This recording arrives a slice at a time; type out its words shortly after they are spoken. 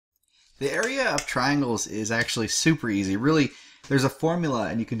The area of triangles is actually super easy. Really, there's a formula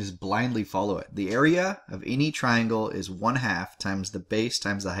and you can just blindly follow it. The area of any triangle is 1/2 times the base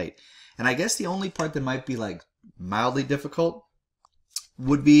times the height. And I guess the only part that might be like mildly difficult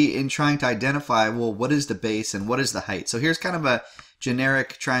would be in trying to identify, well, what is the base and what is the height? So here's kind of a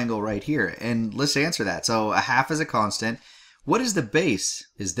generic triangle right here. And let's answer that. So 1/2 is a constant. What is the base?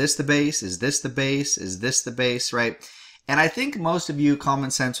 Is this the base? Is this the base? Is this the base, right? And I think most of you,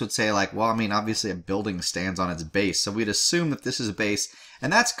 common sense would say like, well, I mean, obviously a building stands on its base. So we'd assume that this is a base.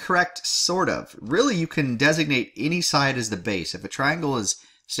 And that's correct, sort of. Really, you can designate any side as the base. If a triangle is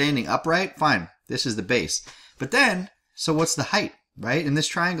standing upright, fine, this is the base. But then, so what's the height, right? In this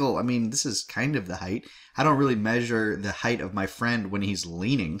triangle, I mean, this is kind of the height. I don't really measure the height of my friend when he's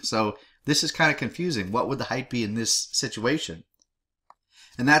leaning. So this is kind of confusing. What would the height be in this situation?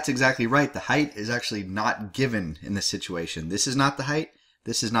 And that's exactly right. The height is actually not given in this situation. This is not the height.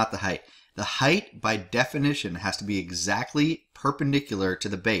 This is not the height. The height, by definition, has to be exactly perpendicular to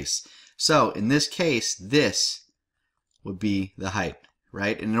the base. So in this case, this would be the height,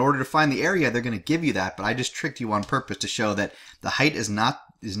 right? And in order to find the area, they're going to give you that, but I just tricked you on purpose to show that the height is not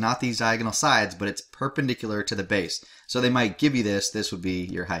these diagonal sides, but it's perpendicular to the base. So they might give you this. This would be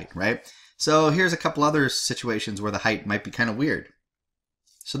your height, right? So here's a couple other situations where the height might be kind of weird.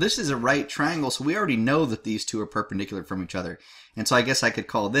 So this is a right triangle, so we already know that these two are perpendicular from each other. And so I guess I could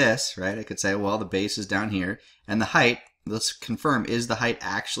call this, right? I could say, well, the base is down here, and the height, let's confirm, is the height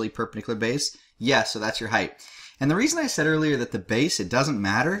actually perpendicular base? Yes, so that's your height. And the reason I said earlier that the base, it doesn't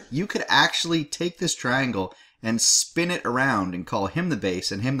matter, you could actually take this triangle and spin it around and call him the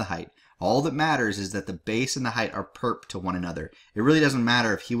base and him the height. All that matters is that the base and the height are perp to one another. It really doesn't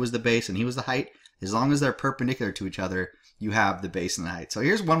matter if he was the base and he was the height. As long as they're perpendicular to each other, you have the base and the height. So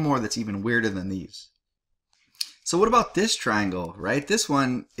here's one more that's even weirder than these. So what about this triangle, right? This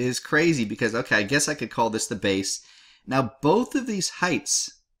one is crazy because, okay, I guess I could call this the base. Now, both of these heights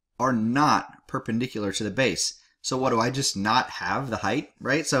are not perpendicular to the base. So what, do I just not have the height,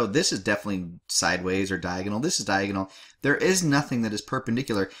 right? So this is definitely sideways or diagonal. This is diagonal. There is nothing that is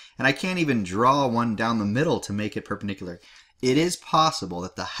perpendicular, and I can't even draw one down the middle to make it perpendicular. It is possible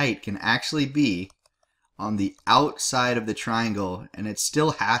that the height can actually be on the outside of the triangle, and it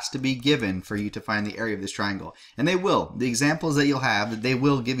still has to be given for you to find the area of this triangle. And they will. The examples that you'll have, they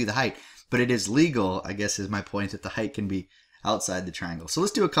will give you the height, but it is legal, I guess is my point, that the height can be outside the triangle. So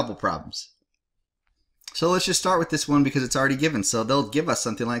let's do a couple problems. So let's just start with this one because it's already given. So they'll give us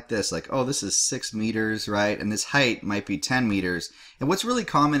something like this, like, oh, this is 6 meters, right? And this height might be 10 meters. And what's really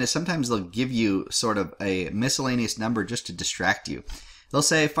common is sometimes they'll give you sort of a miscellaneous number just to distract you. They'll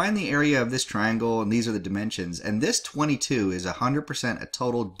say, find the area of this triangle, and these are the dimensions. And this 22 is 100% a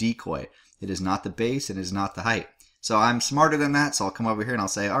total decoy. It is not the base, and it is not the height. So I'm smarter than that, so I'll come over here and I'll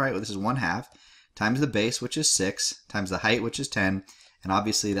say, all right, well, this is 1/2 times the base, which is 6, times the height, which is 10. And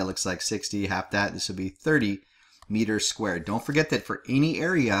obviously that looks like 60, half that. This would be 30 meters squared. Don't forget that for any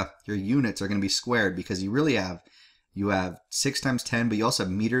area, your units are going to be squared because you have 6 times 10, but you also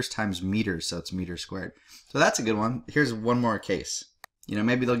have meters times meters, so it's meters squared. So that's a good one. Here's one more case. You know,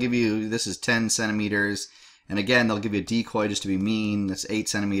 maybe they'll give you, this is 10 centimeters, and again, they'll give you a decoy just to be mean, that's 8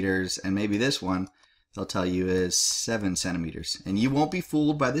 centimeters, and maybe this one, they'll tell you is 7 centimeters. And you won't be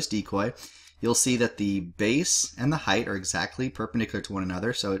fooled by this decoy. You'll see that the base and the height are exactly perpendicular to one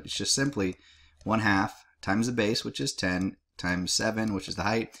another, so it's just simply 1/2 times the base, which is 10, times 7, which is the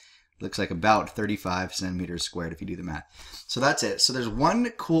height. Looks like about 35 centimeters squared if you do the math. So that's it. So there's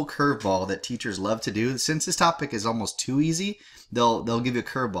one cool curveball that teachers love to do. Since this topic is almost too easy, they'll give you a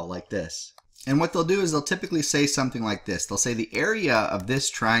curveball like this. And what they'll do is they'll typically say something like this. They'll say the area of this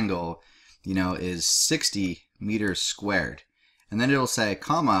triangle, you know, is 60 meters squared. And then it'll say,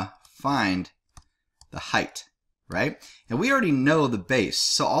 comma, find the height, right? And we already know the base.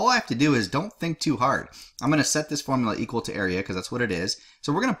 So all I have to do is don't think too hard. I'm going to set this formula equal to area because that's what it is.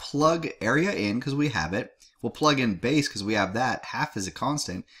 So we're going to plug area in because we have it. We'll plug in base because we have that. Half is a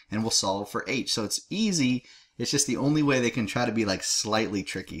constant, and we'll solve for h. So it's easy. It's just the only way they can try to be like slightly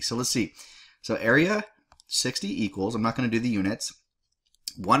tricky. So let's see. So area 60 equals, I'm not going to do the units,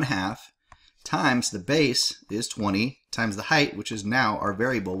 1/2 times the base is 20 times the height, which is now our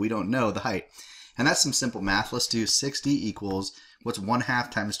variable. We don't know the height. And that's some simple math. Let's do 60 equals, what's 1/2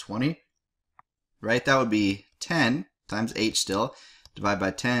 times 20? Right, that would be 10 times h still. Divide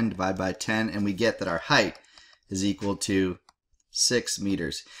by 10, divide by 10, and we get that our height is equal to 6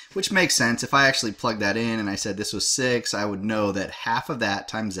 meters, which makes sense. If I actually plugged that in and I said this was 6, I would know that half of that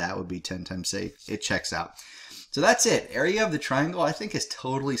times that would be 10 times 8. It checks out. So that's it. Area of the triangle, I think, is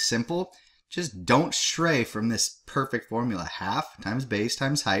totally simple. Just don't stray from this perfect formula. Half times base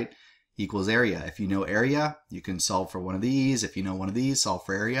times height equals area. If you know area, you can solve for one of these. If you know one of these, solve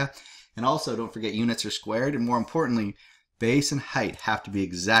for area. And also, don't forget units are squared, and more importantly, base and height have to be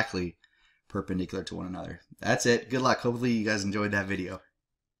exactly perpendicular to one another. That's it. Good luck. Hopefully you guys enjoyed that video.